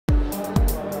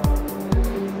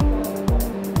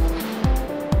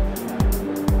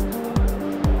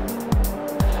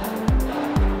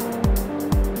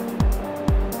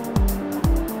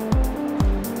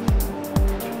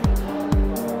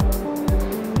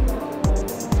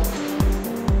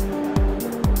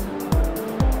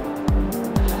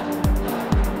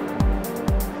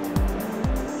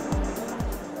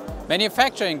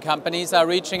Manufacturing companies are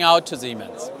reaching out to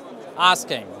Siemens,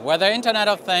 asking whether Internet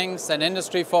of Things and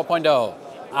Industry 4.0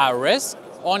 are a risk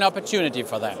or an opportunity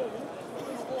for them.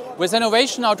 With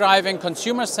innovation now driving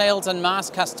consumer sales and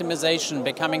mass customization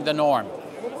becoming the norm,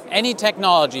 any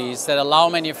technologies that allow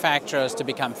manufacturers to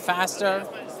become faster,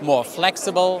 more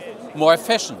flexible, more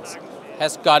efficient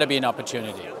has got to be an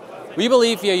opportunity. We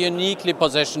believe we are uniquely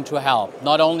positioned to help,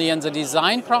 not only in the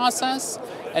design process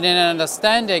and in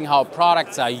understanding how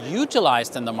products are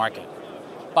utilized in the market,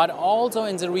 but also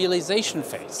in the realization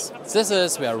phase. This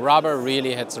is where rubber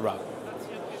really hits the road.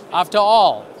 After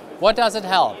all, what does it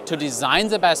help to design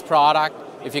the best product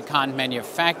if you can't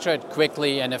manufacture it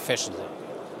quickly and efficiently?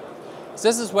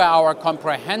 This is where our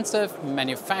comprehensive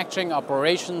manufacturing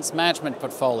operations management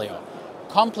portfolio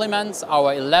complements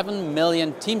our 11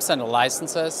 million Teamcenter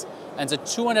licenses and the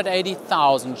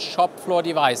 280,000 shop floor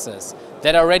devices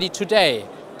that are ready today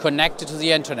connected to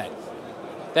the internet.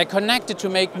 They're connected to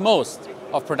make most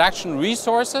of production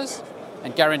resources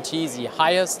and guarantee the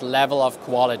highest level of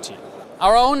quality.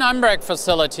 Our own Amberg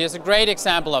facility is a great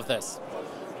example of this.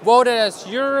 Voted as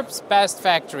Europe's best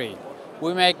factory,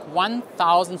 we make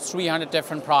 1,300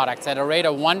 different products at a rate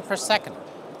of 1 per second.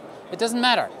 It doesn't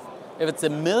matter if it's the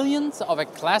millions of a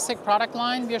classic product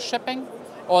line we're shipping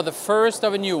or the first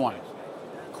of a new one.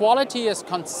 Quality is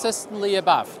consistently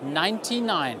above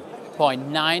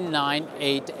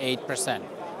 99.9988%.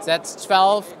 That's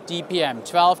 12 DPM,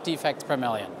 12 defects per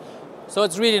million. So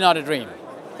it's really not a dream.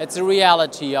 It's a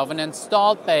reality of an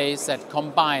installed base that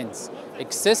combines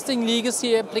existing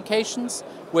legacy applications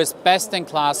with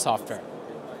best-in-class software.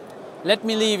 Let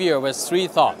me leave you with 3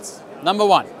 thoughts. Number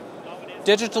 1,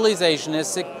 digitalization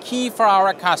is the key for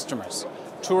our customers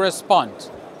to respond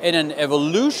in an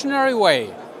evolutionary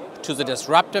way to the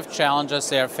disruptive challenges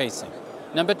they are facing.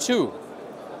 Number 2,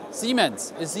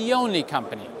 Siemens is the only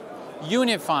company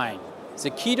unifying the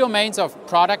key domains of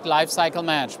product lifecycle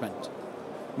management,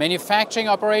 manufacturing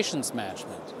operations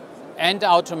management, and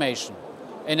automation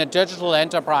in a digital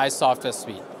enterprise software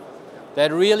suite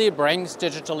that really brings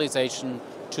digitalization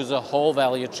to the whole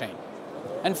value chain.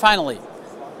 And finally,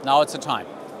 now it's the time.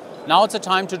 Now it's the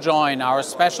time to join our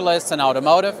specialists in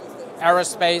automotive,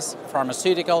 aerospace,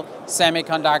 pharmaceutical,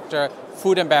 semiconductor,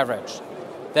 food and beverage,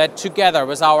 that together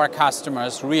with our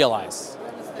customers realize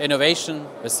innovation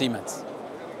with Siemens.